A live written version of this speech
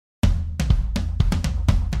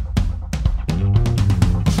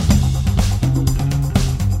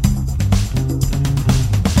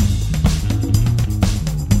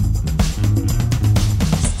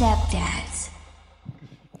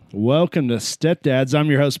Welcome to Stepdads.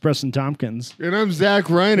 I'm your host, Preston Tompkins. And I'm Zach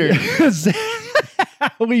Reiner.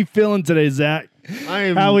 How we feeling today, Zach? I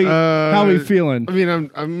am. How we feeling? I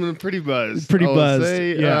mean, I'm pretty buzzed. Pretty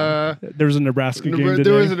buzzed. Yeah. There was a Nebraska game today.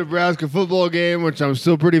 There was a Nebraska football game, which I'm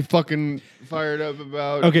still pretty fucking fired up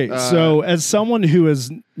about. Okay, so as someone who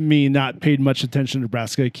has not paid much attention to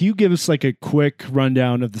Nebraska, can you give us like a quick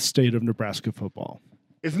rundown of the state of Nebraska football?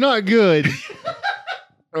 It's not good.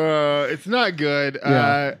 It's not good.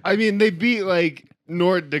 Yeah. I mean, they beat like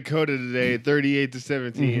North Dakota today, 38-17.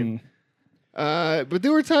 Mm-hmm. But they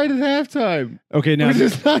were tied at halftime. Okay, now which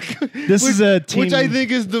is not good. This is a team, which I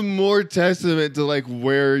think is the more testament to like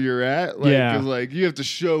where you're at. Like, yeah, 'cause, like you have to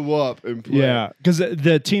show up and play. Yeah, because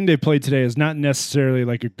the team they played today is not necessarily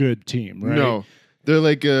like a good team, right? No, they're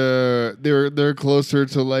like they're closer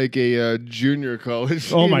to like a junior college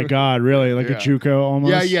team. Oh my God, really? Like a JUCO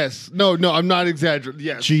almost? Yeah. Yes. No. I'm not exaggerating.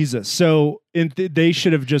 Yes. Jesus. So they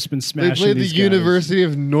should have just been smashing. They played the University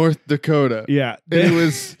of North Dakota. Yeah, and it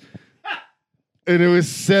was. And it was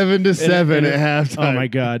 7-7 at halftime. Oh my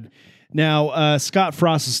God! Now Scott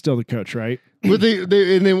Frost is still the coach, right? But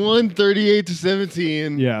they won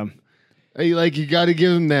 38-17. Yeah, you got to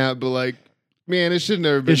give them that. But like, man, it should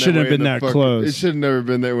never been. It shouldn't have been that close. It should have never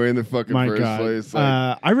been that way in the fucking first place.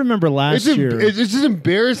 Like, I remember last year. It's just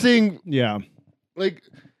embarrassing. Yeah, like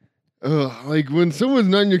when someone's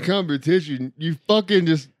not in your competition, you fucking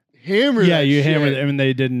just. Hammer you hammer hammered them, and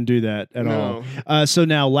they didn't do that at all. So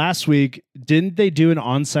now last week, didn't they do an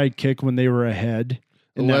onside kick when they were ahead?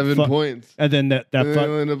 11 points. And then that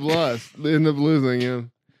end up losing, yeah.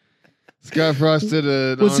 Scott Frost did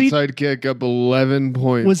an onside kick up 11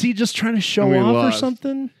 points. Was he just trying to show off or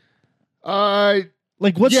something?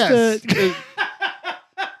 What's the...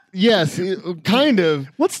 Yes, kind of.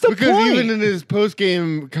 What's the point? Because even in his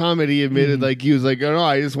post-game comedy, he admitted he was like, "Oh no,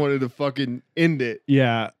 I just wanted to fucking end it."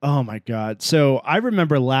 Yeah. Oh my God. So I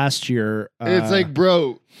remember last year. It's like,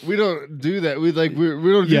 bro, we don't do that. We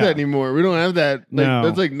don't do that anymore. We don't have that. Like, no.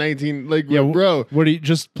 That's like 19. Like, bro, what do you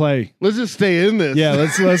just play? Let's just stay in this. Yeah.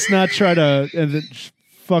 Let's not try to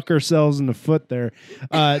fuck ourselves in the foot there.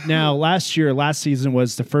 Now, last season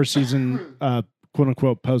was the first season, quote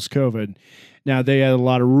unquote, post-COVID. Now, they had a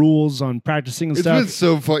lot of rules on practicing and stuff. It's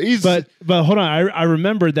been so fun. But hold on. I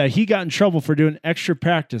remember that he got in trouble for doing extra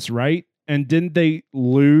practice, right? And didn't they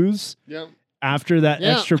lose after that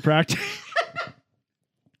extra practice?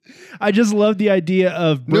 I just love the idea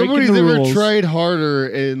of breaking the rules. Nobody's ever tried harder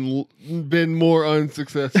and been more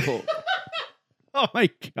unsuccessful. Oh,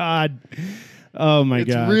 my God. Oh my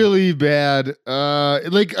God! It's really bad.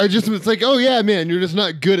 It's like, oh yeah, man, you're just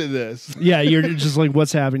not good at this. Yeah, you're just like,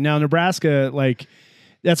 what's happening now? Nebraska,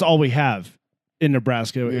 that's all we have in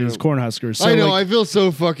Nebraska is Cornhuskers. So, I know. I feel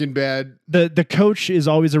so fucking bad. The coach is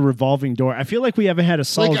always a revolving door. I feel like we haven't had a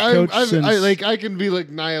solid coach since. I can be like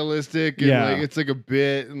nihilistic and it's like a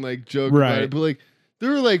bit and like joke about it, but like. There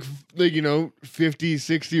were like 50,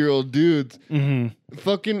 60-year-old dudes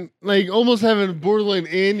fucking like almost having a borderline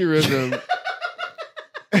aneurysm.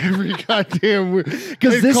 Every goddamn week.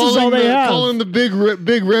 Because this is all they have. Calling the big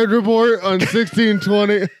red report on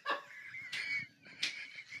 1620.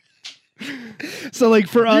 So like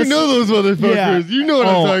for us, you know those motherfuckers. Yeah. You know what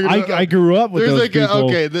I'm talking about. I grew up with those people.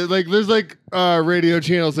 There's radio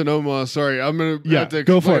channels in Omaha. Sorry, I'm gonna have to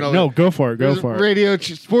go for it. No, go for it.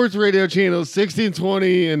 Sports radio channels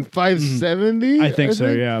 1620 and 570. I think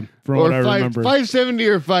so. Yeah, from what I remember, 570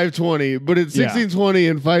 or 520, but it's 1620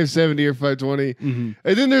 and 570 or 520. And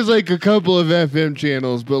then there's like a couple of FM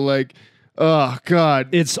channels, but like. Oh God!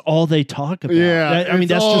 It's all they talk about. Yeah,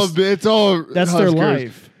 that's their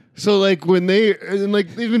life. So like when they've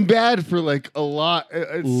been bad for like a lot.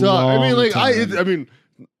 It sucks. I mean,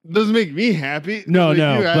 doesn't make me happy. No,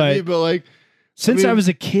 but like since I was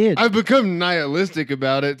a kid, I've become nihilistic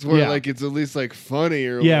about it. To where like it's at least like funny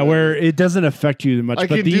or whatever. Where it doesn't affect you much. I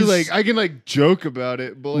can joke about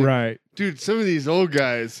it, but right, dude, some of these old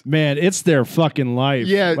guys, man, it's their fucking life.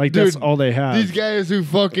 Yeah, like dude, that's all they have. These guys who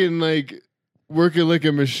fucking like work at like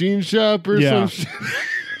a machine shop or some shit.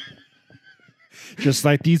 Just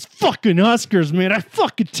like these fucking Huskers, man. I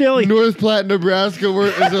fucking tell you. North Platte, Nebraska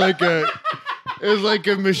is like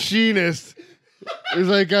a machinist. It's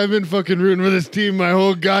like I've been fucking rooting for this team my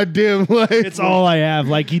whole goddamn life. It's all I have.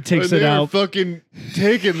 Like he takes it out. Fucking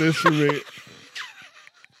taking this from me.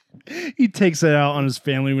 He takes it out on his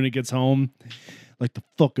family when he gets home. Like the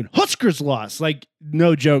fucking Huskers lost. Like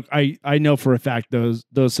no joke. I know for a fact those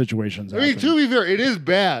situations. I mean, to be fair, it is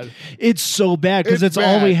bad. It's so bad because it's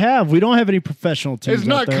all we have. We don't have any professional teams. It's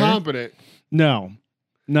not competent. No,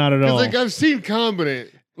 not at all. Like I've seen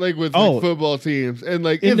competent. like with like, football teams, and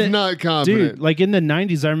like it's not competent. Dude, like in the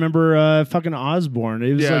 90s, I remember fucking Osborne.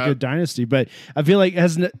 It was like a dynasty, but I feel like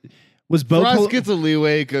was Bo Frost gets a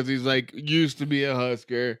leeway because he's like used to be a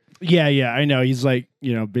Husker. Yeah, I know. He's like,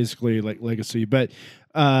 basically like legacy, but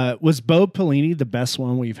was Bo Pelini the best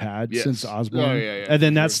one we've had since Osborne? Oh, yeah, and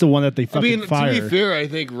then that's the one that they fucking fired. To be fair, I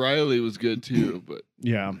think Riley was good too, but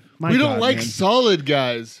yeah, we don't like solid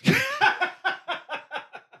guys.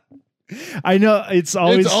 I know it's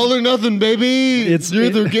always all or nothing, baby. You're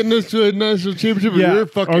either getting us to a national championship or you're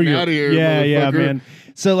fucking out of here. Yeah, man.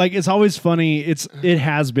 So like it's always funny. It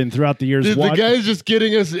has been throughout the years. Dude, the guy's just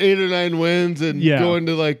getting us 8 or 9 wins and going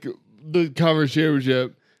to like the conference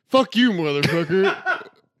championship. Fuck you, motherfucker.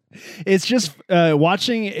 It's just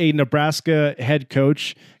watching a Nebraska head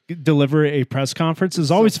coach deliver a press conference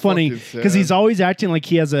is always funny because he's always acting like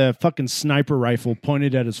he has a fucking sniper rifle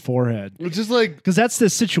pointed at his forehead. It's just like because that's the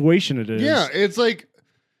situation it is. Yeah, it's like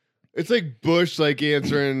Bush like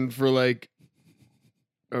answering for like.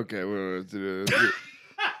 Okay, what do I do?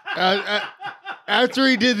 After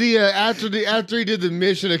he did the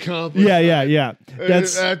mission accomplished. Yeah.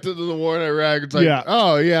 That's after the war in Iraq. It's like,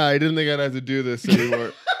 oh yeah, I didn't think I'd have to do this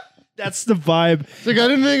anymore. That's the vibe. It's like I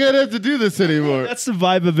didn't think I'd have to do this anymore. That's the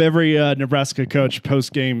vibe of every Nebraska coach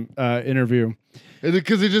post game interview.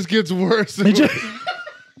 Because it just gets worse. And worse.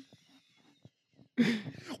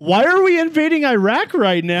 Why are we invading Iraq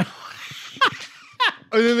right now?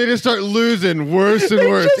 And then they just start losing worse and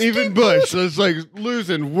worse. Even Bush, so it's like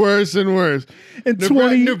losing worse and worse. And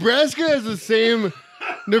Nebraska has the same.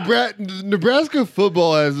 Nebraska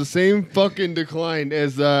football has the same fucking decline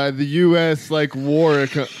as the U.S. like war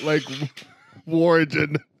agenda.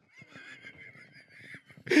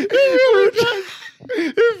 It really does.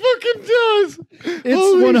 It fucking does. It's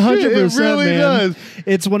 100%. It really does.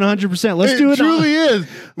 It's 100%. Let's do it. It truly is.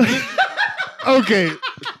 Okay,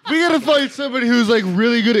 we gotta find somebody who's like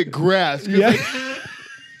really good at graphs. Yeah. Like,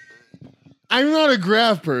 I'm not a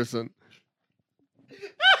graph person.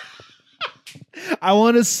 I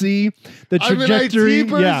want to see the trajectory.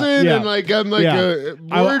 I'm an IT person, and like I'm like a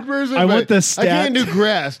word person. I want the stat. I can't do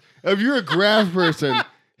graphs. If you're a graph person,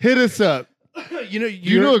 hit us up.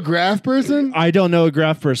 You know a graph person? I don't know a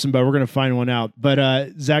graph person, but we're gonna find one out.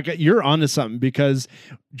 But Zach, you're onto something because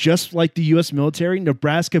just like the U.S. military,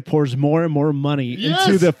 Nebraska pours more and more money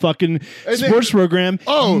into the fucking sports program.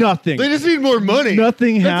 Oh, nothing. They just need more money.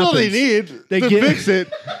 Nothing happens. That's all they need to fix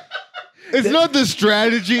it. It's not the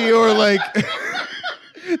strategy or like.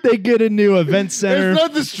 They get a new event center. It's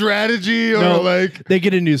not the strategy or like. They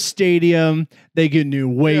get a new stadium. They get new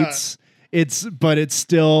weights. Yeah. It's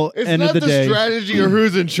still end of the day. It's not the strategy or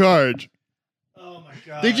who's in charge. Oh my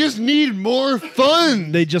god! They just need more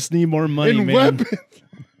fun. They just need more money, and man. Weapons.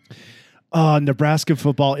 Oh, Nebraska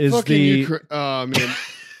football is oh man,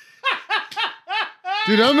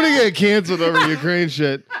 dude, I'm gonna get canceled over Ukraine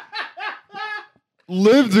shit.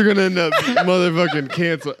 Libs are gonna end up motherfucking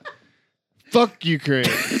canceled. Fuck Ukraine.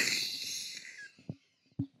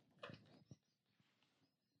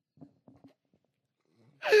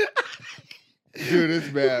 Dude, it's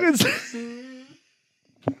bad.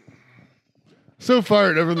 So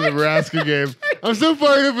fired up for the Nebraska game. I'm so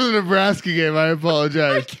fired up for the Nebraska game. I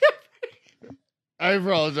apologize. I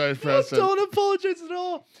apologize, Preston. Don't apologize at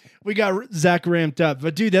all. We got Zach ramped up,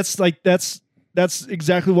 but dude, that's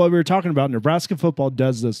exactly what we were talking about. Nebraska football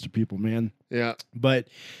does this to people, man. Yeah, but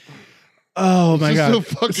oh my god, so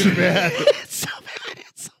fucking bad. It's so bad.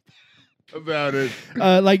 About it.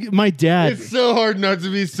 Like my dad. It's so hard not to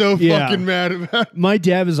be so fucking mad about it. My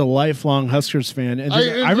dad is a lifelong Huskers fan. And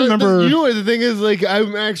I remember. You know what the thing is? Like,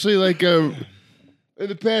 I'm actually like in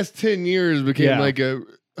the past 10 years became like a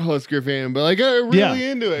Husker fan, but like I'm really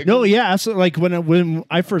into it. No, yeah. So like when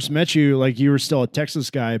I first met you, like you were still a Texas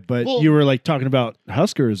guy, but you were like talking about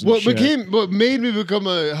Huskers. And what made me become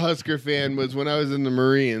a Husker fan was when I was in the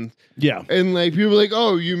Marines. Yeah, and like people were like,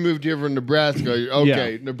 "Oh, you moved here from Nebraska."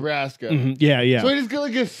 Okay, Nebraska. Mm-hmm. Yeah. So I just got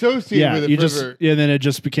like associated with it. And then it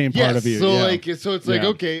just became part of you. So it's like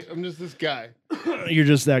okay, I'm just this guy. You're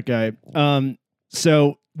just that guy.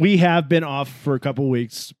 So we have been off for a couple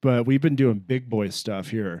weeks, but we've been doing big boy stuff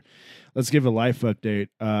here. Let's give a life update.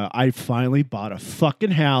 I finally bought a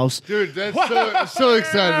fucking house. Dude, that's so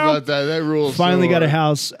excited about that. That rules. Finally got a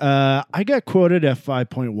house. I got quoted at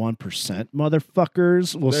 5.1%,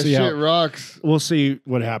 motherfuckers. We'll see shit rocks. We'll see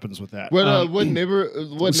what happens with that. What neighbor?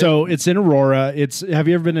 It's in Aurora. Have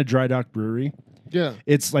you ever been to Dry Dock Brewery? Yeah.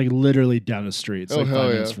 It's like literally down the street. It's like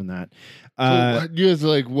 5 minutes from that. You guys are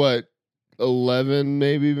like what? 11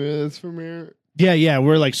 maybe minutes from here. Yeah,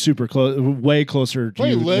 we're like super close, way closer to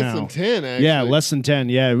probably you less now. than 10, actually. Yeah, less than 10.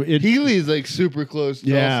 Yeah. Healy's like super close.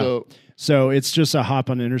 Yeah. Also. So it's just a hop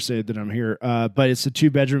on the interstate that I'm here. But it's a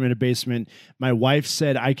 2-bedroom and a basement. My wife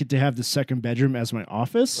said I get to have the second bedroom as my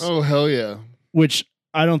office. Oh, hell yeah. Which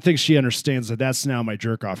I don't think she understands that that's now my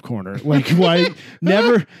jerk off corner. Like, why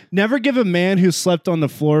never give a man who slept on the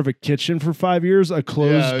floor of a kitchen for 5 years a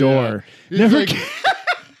closed door. Yeah.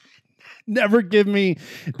 Never give me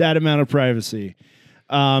that amount of privacy.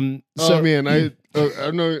 I'm not gonna.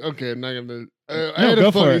 I had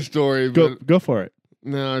a funny story. Go for it.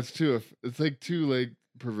 No, it's like too like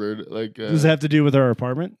perverted. Like, does it have to do with our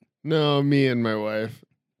apartment? No, me and my wife.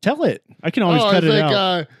 Tell it. I can always cut it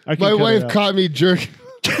out. My wife caught me jerking.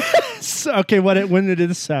 Okay, when did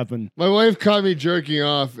this happen? My wife caught me jerking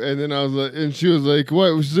off, and then I was like, and she was like,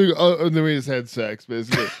 "What?" She's like, "Oh," and then we just had sex,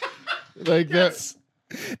 basically. Like that.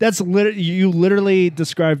 That's you literally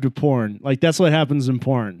described a porn. Like that's what happens in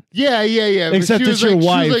porn. Yeah. Except it's your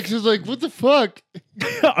wife. She was like, "What the fuck?"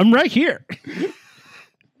 I'm right here.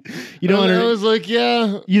 You don't. I was like,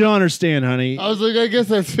 "Yeah." You don't understand, honey. I was like, "I guess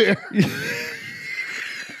that's fair."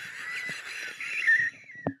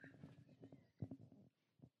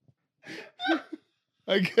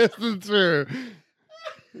 I guess that's fair.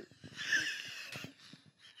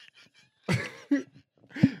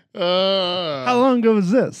 How long ago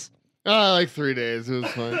was this? Like 3 days. It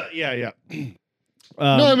was fun. Yeah.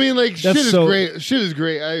 No, I mean, like, shit is great. Shit is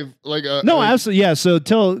great. I've like no, like, absolutely, yeah. So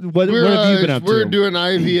what have you been up to? We're doing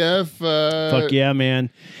IVF. Fuck yeah, man.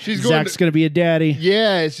 Zach's gonna be a daddy.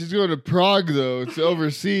 Yeah, she's going to Prague though. It's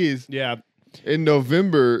overseas. Yeah, in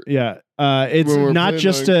November. Yeah, it's not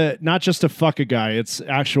just to fuck a guy. It's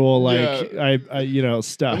actual like I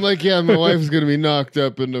stuff. I'm like, yeah, my wife's gonna be knocked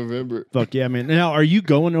up in November. Fuck yeah, man. Now, are you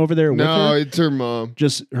going over there with her? No, it's her mom.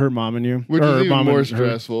 Just her mom and you, which is even more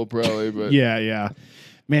stressful, probably. But yeah,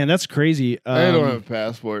 man, that's crazy. I don't have a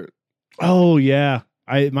passport. Oh yeah,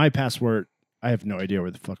 my passport. I have no idea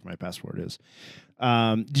where the fuck my passport is.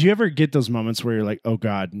 Do you ever get those moments where you're like, oh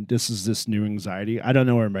God, this new anxiety? I don't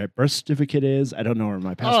know where my birth certificate is. I don't know where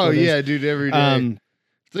my passport is. Oh yeah, dude, every day.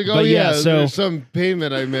 It's like, oh yeah, so there's some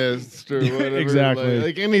payment I missed or whatever. Exactly.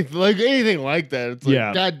 Like anything like that. It's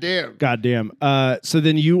like, goddamn. So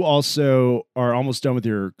then you also are almost done with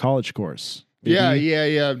your college course. Yeah.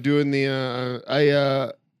 I'm doing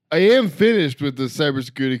the I am finished with the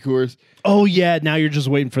cybersecurity course. Oh yeah, now you're just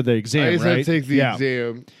waiting for the exam, I just right? have to take the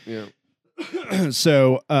exam. Yeah.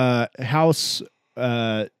 So, house,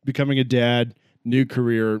 becoming a dad, new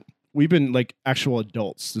career. We've been like actual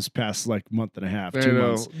adults this past like month and a half, 2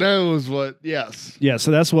 months. That was what, yes. Yeah,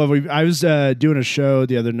 so that's what I was doing a show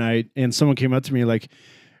the other night, and someone came up to me like,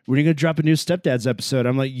 when are you going to drop a new Stepdads episode?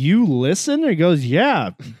 I'm like, you listen? And he goes, yeah,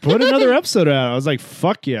 put another episode out. I was like,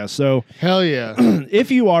 fuck yeah. So, hell yeah. If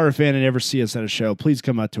you are a fan and ever see us at a show, please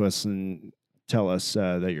come up to us and tell us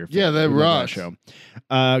that you're a fan. Yeah, that rocks. Show.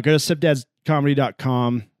 Go to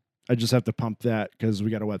stepdadscomedy.com. I just have to pump that because we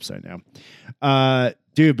got a website now.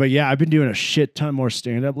 Dude, but yeah, I've been doing a shit ton more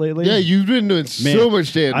stand-up lately. Yeah, you've been doing so much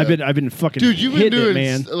stand-up. I've been fucking dude, you've been doing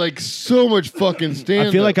man. Like so much fucking stand-up.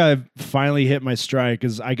 I feel like I've finally hit my stride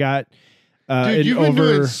because I got dude, you've been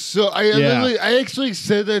doing so I actually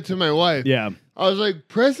said that to my wife. Yeah. I was like,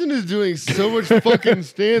 Preston is doing so much fucking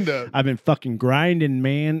stand-up. I've been fucking grinding,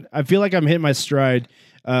 man. I feel like I'm hitting my stride.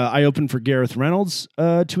 I opened for Gareth Reynolds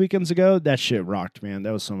 2 weekends ago. That shit rocked, man.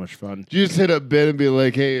 That was so much fun. Did you just hit up Ben and be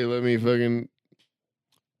like, hey, let me fucking...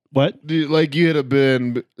 What? Dude, like you hit up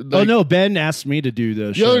Ben. Like... Oh, no, Ben asked me to do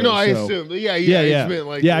the show. No, I assumed. Yeah.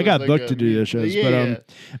 I got booked to do the shows.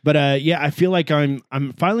 But I feel like I'm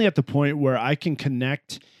finally at the point where I can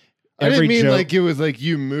connect I didn't mean joke. Like it was like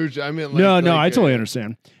you moved. I meant like... No, I totally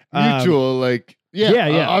understand. Mutual, like...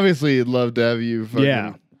 Yeah. Obviously, I'd love to have you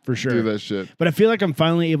fucking... For sure. Do that shit. But I feel like I'm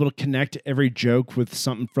finally able to connect every joke with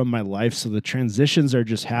something from my life. So the transitions are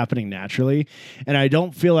just happening naturally. And I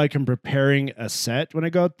don't feel like I'm preparing a set when I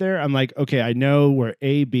go out there. I'm like, okay, I know where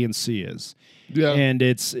A, B, and C is. Yeah. And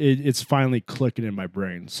it's finally clicking in my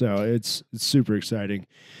brain. So it's super exciting.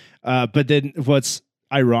 But then what's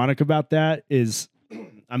ironic about that is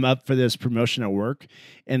I'm up for this promotion at work,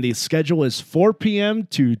 and the schedule is 4 p.m.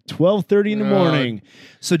 to 12:30 in the morning.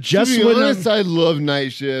 So just to be honest, I love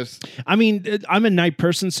night shifts. I mean, I'm a night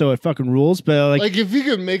person, so it fucking rules. But like if you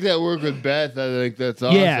could make that work with Beth, I think that's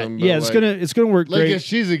awesome. Yeah, it's gonna work like great. If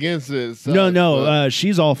she's against it, sucks, no,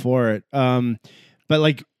 she's all for it. But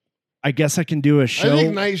like, I guess I can do a show. I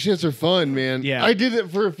think night shifts are fun, man. Yeah, I did it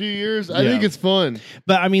for a few years. I think it's fun.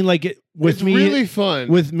 But I mean, like it's really fun.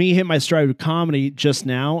 With me hit my stride with comedy just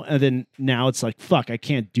now, and then now it's like, fuck, I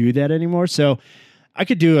can't do that anymore. So I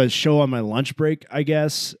could do a show on my lunch break, I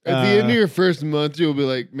guess. At the end of your first month, you'll be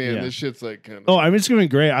like, man, this shit's like kind of... Oh, I mean, it's going to be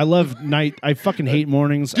great. I love night. I fucking hate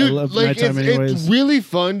mornings. Dude, I love like, nighttime anyways. It's really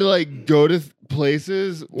fun to like go to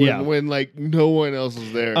places when like no one else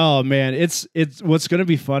is there. Oh man, it's what's going to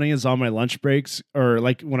be funny is on my lunch breaks or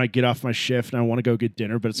like when I get off my shift and I want to go get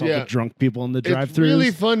dinner, but it's all the drunk people in the drive-thru. It's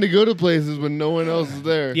really fun to go to places when no one else is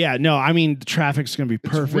there. Yeah, no, I mean, the traffic's going to be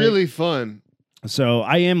perfect. It's really fun. So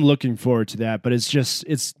I am looking forward to that, but it's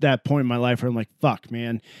that point in my life where I'm like, fuck,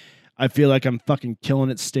 man, I feel like I'm fucking killing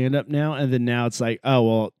it stand up now. And then now it's like, oh,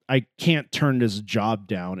 well, I can't turn this job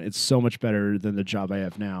down. It's so much better than the job I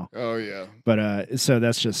have now. Oh, yeah. But so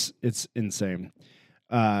that's just, it's insane.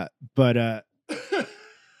 I'm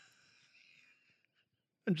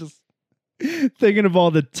just thinking of all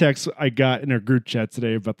the texts I got in our group chat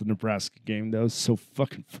today about the Nebraska game. That was so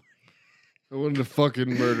fucking funny. I wanted to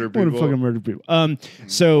fucking murder people.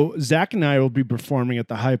 So Zach and I will be performing at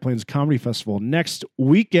the High Plains Comedy Festival next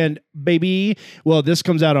weekend, baby. Well, this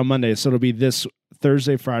comes out on Monday, so it'll be this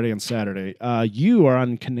Thursday, Friday, and Saturday. You are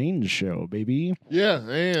on Kanane's show, baby. Yeah.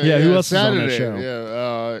 Who else Saturday, is on that show?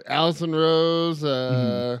 Yeah, Allison Rose.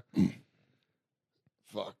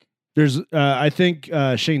 Fuck. There's, I think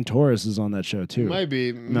Shane Torres is on that show too. Might be.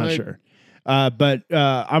 I'm not sure. But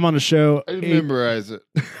I'm on a show. I memorize it.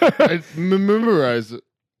 I memorize it.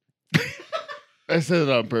 I said it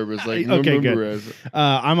on purpose. Like, okay, memorize good. It.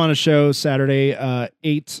 I'm on a show Saturday,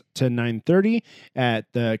 8 to 9:30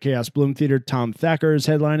 at the Chaos Bloom Theater. Tom Thacker is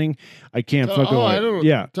headlining. I can't fucking wait. I don't.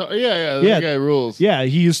 Yeah. That guy rules. Yeah,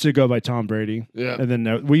 he used to go by Tom Brady. Yeah. And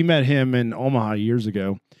then we met him in Omaha years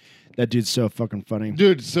ago. That dude's so fucking funny.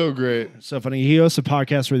 Dude, so great. So funny. He hosts a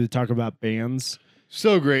podcast where they talk about bands.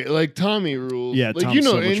 So great. Like Tommy rules. Yeah, like Tom's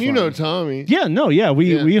so much fun. You know Tommy. Yeah, no, yeah.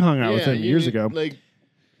 We hung out with him years ago. Like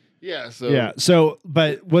So yeah. So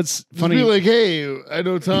but what's funny, be like, hey, I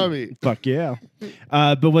know Tommy. Fuck yeah.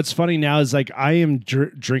 But what's funny now is like I am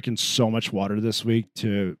drinking so much water this week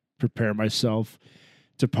to prepare myself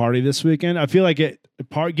to party this weekend. I feel like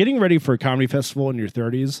getting ready for a comedy festival in your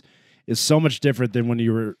 30s is so much different than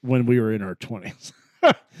when we were in our 20s.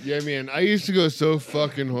 Yeah, man. I used to go so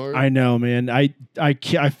fucking hard. I know, man. I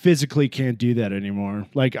physically can't do that anymore.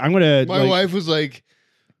 Like I'm gonna. My wife was like,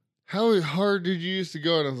 "How hard did you used to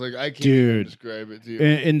go?" And I was like, "I can't even describe it to you."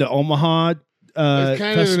 In the Omaha, it's kind of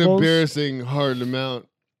an festivals, embarrassing hard amount.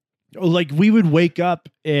 Like we would wake up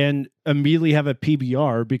and immediately have a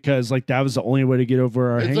PBR because like that was the only way to get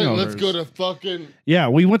over our hangovers. Like, let's go to fucking. Yeah,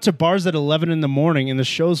 we went to bars at 11 in the morning and the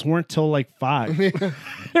shows weren't till like 5,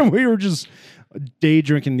 and we were just day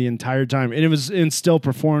drinking the entire time, and still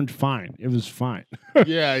performed fine. It was fine.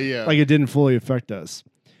 yeah. Like it didn't fully affect us.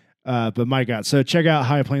 But my God. So check out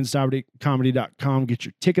highplainscomedy.com. Get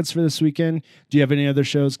your tickets for this weekend. Do you have any other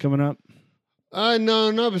shows coming up? No,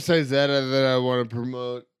 not besides that I want to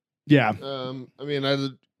promote. Yeah. I mean,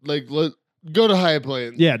 go to High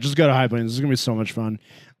Plains. Yeah, just go to High Plains. This is gonna be so much fun.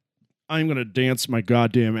 I'm gonna dance my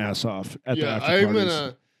goddamn ass off at the after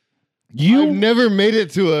parties. I've never made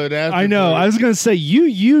it to an after I know. party. I was going to say, you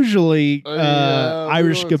usually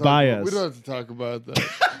Irish goodbye us. We don't have to talk about that.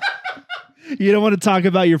 You don't want to talk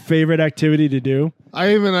about your favorite activity to do? I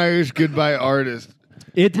am an Irish goodbye artist.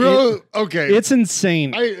 Okay. It's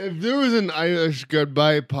insane. If there was an Irish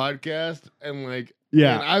goodbye podcast and I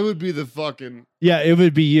would be the fucking... Yeah, it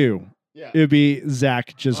would be you. Yeah. It would be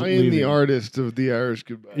Zach just leaving. I am the artist of the Irish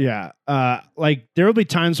goodbye. Yeah. There will be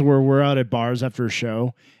times where we're out at bars after a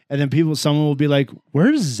show, and then someone will be like,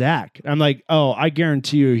 "Where's Zach?" I'm like, "Oh, I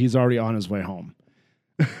guarantee you he's already on his way home."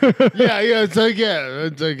 It's like,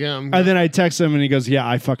 and then I text him and he goes, "Yeah,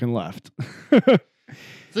 I fucking left."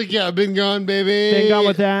 It's like, yeah, I've been gone, baby. Been gone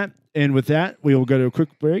with that. And with that, we will go to a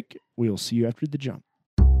quick break. We will see you after the jump.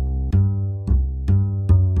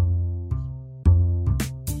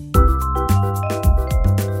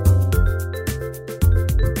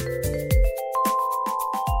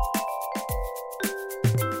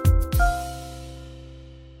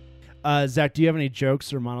 Zach, do you have any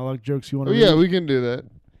jokes or monologue jokes you want to read? Yeah, we can do that.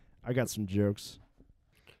 I got some jokes.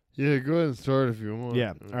 Yeah, go ahead and start if you want.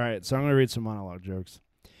 Yeah. All right. So I'm going to read some monologue jokes.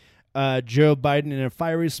 Joe Biden, in a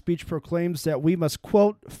fiery speech, proclaims that we must,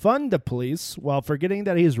 quote, fund the police while forgetting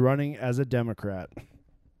that he's running as a Democrat.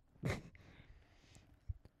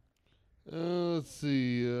 Let's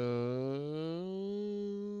see.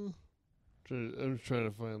 I'm trying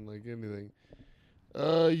to find anything.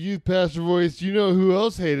 Youth pastor voice, you know who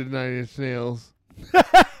else hated Nine Inch Nails?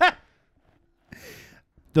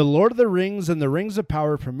 The Lord of the Rings and the Rings of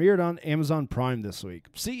Power premiered on Amazon Prime this week.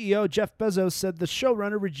 CEO Jeff Bezos said the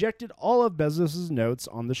showrunner rejected all of Bezos' notes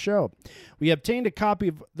on the show. We obtained a copy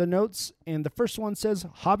of the notes, and the first one says,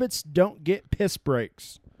 "Hobbits don't get piss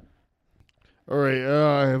breaks." All right.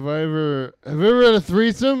 Have I ever had a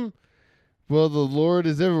threesome? Well, the Lord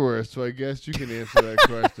is everywhere, so I guess you can answer that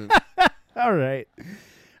question. All right.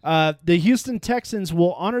 The Houston Texans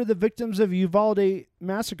will honor the victims of Uvalde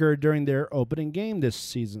massacre during their opening game this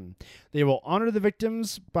season. They will honor the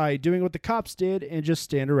victims by doing what the cops did and just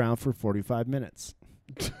stand around for 45 minutes.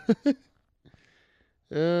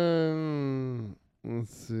 Let's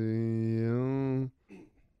see.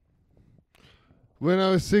 When I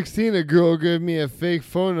was 16, a girl gave me a fake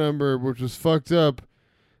phone number, which was fucked up.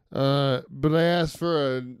 But I asked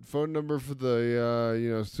for a phone number for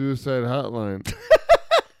the suicide hotline.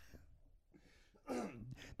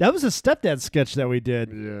 That was a stepdad sketch that we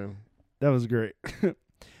did. Yeah. That was great.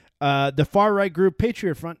 The far-right group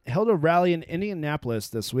Patriot Front held a rally in Indianapolis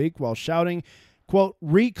this week while shouting, quote,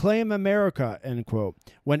 "Reclaim America," end quote.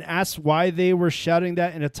 When asked why they were shouting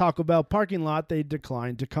that in a Taco Bell parking lot, they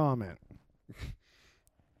declined to comment.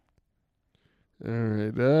 All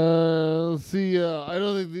right. Let's see. I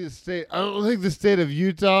don't think the state of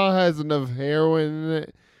Utah has enough heroin in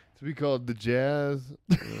it to be called the Jazz.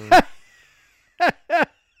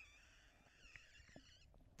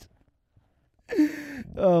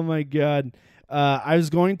 Oh my God. I was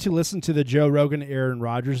going to listen to the Joe Rogan Aaron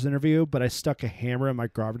Rodgers interview, but I stuck a hammer in my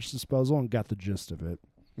garbage disposal and got the gist of it.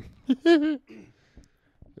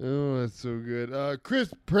 Oh, that's so good.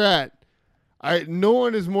 Chris Pratt. No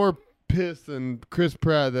one is more pissed than Chris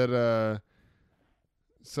Pratt that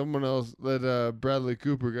someone else that Bradley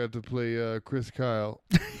Cooper got to play Chris Kyle.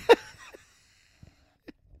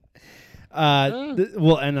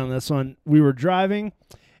 We'll end on this one. We were driving,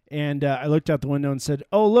 and I looked out the window and said,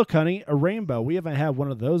 "Oh, look, honey, a rainbow. We haven't had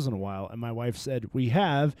one of those in a while." And my wife said, "We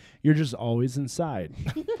have. You're just always inside."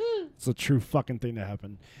 It's a true fucking thing to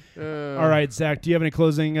happen. All right, Zach, do you have any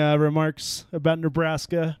closing remarks about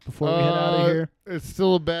Nebraska before we head out of here? It's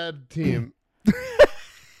still a bad team.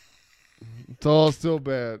 It's all still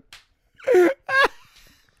bad.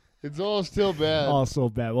 It's all still bad. All still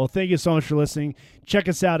bad. Well, thank you so much for listening. Check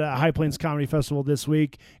us out at High Plains Comedy Festival this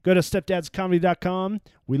week. Go to stepdadscomedy.com.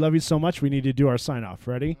 We love you so much. We need to do our sign-off.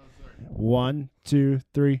 Ready? 1, 2,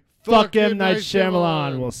 3. Fuck him, Night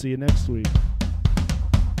Shyamalan. We'll see you next week.